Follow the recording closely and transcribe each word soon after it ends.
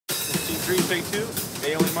three, take two.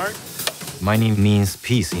 Ailing mark. My name means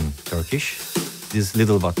peace in Turkish. This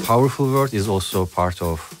little but powerful word is also part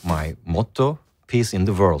of my motto, peace in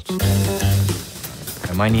the world.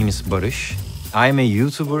 My name is Barış. I'm a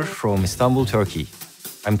YouTuber from Istanbul, Turkey.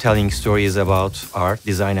 I'm telling stories about art,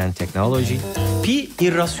 design and technology. Pi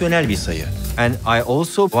irrasyonel bir sayı. And I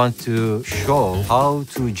also want to show how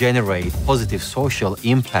to generate positive social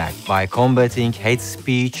impact by combating hate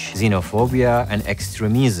speech, xenophobia and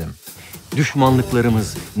extremism.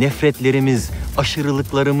 Düşmanlıklarımız, nefretlerimiz,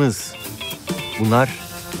 aşırılıklarımız. Bunlar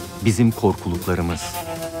bizim korkuluklarımız.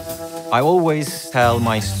 I always tell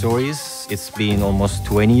my stories. It's been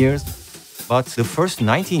almost 20 years. But the first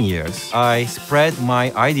 19 years, I spread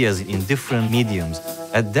my ideas in different mediums.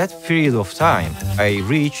 At that period of time, I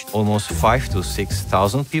reached almost 5,000 to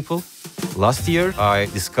 6,000 people. Last year, I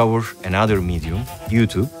discovered another medium,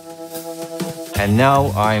 YouTube. And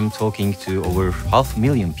now I'm talking to over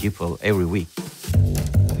 500,000 people every week.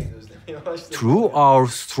 Through our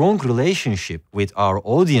strong relationship with our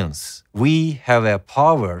audience, we have a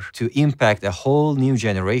power to impact a whole new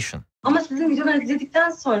generation. Ama sizin videolarınızı izledikten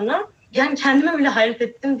sonra yani kendime bile hayret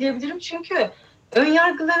ettim diyebilirim çünkü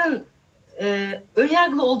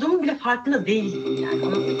önyargılı olduğumu bile farkında değildim yani.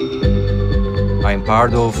 I'm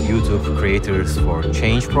part of YouTube Creators for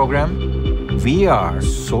Change program. We are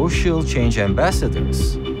social change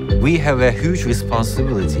ambassadors. We have a huge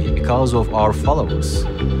responsibility because of our followers.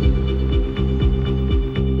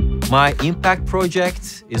 My impact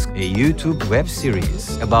project is a YouTube web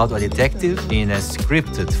series about a detective in a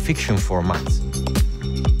scripted fiction format.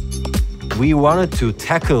 We wanted to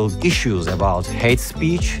tackle issues about hate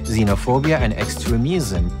speech, xenophobia, and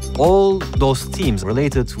extremism, all those themes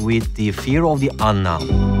related with the fear of the unknown.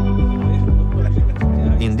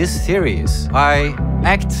 In this series, I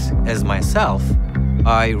act as myself.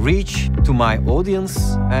 I reach to my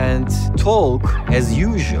audience and talk as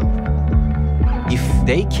usual. If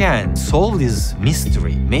they can solve this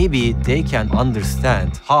mystery, maybe they can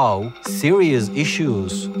understand how serious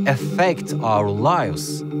issues affect our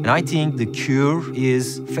lives. And I think the cure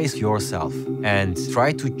is face yourself and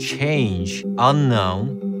try to change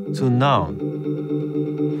unknown to known.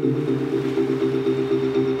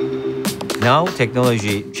 Now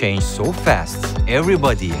technology changed so fast.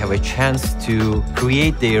 Everybody have a chance to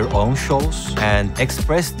create their own shows and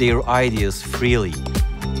express their ideas freely.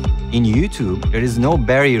 In YouTube, there is no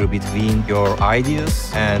barrier between your ideas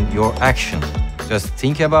and your action. Just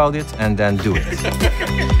think about it and then do it.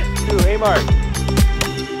 Two, A mark.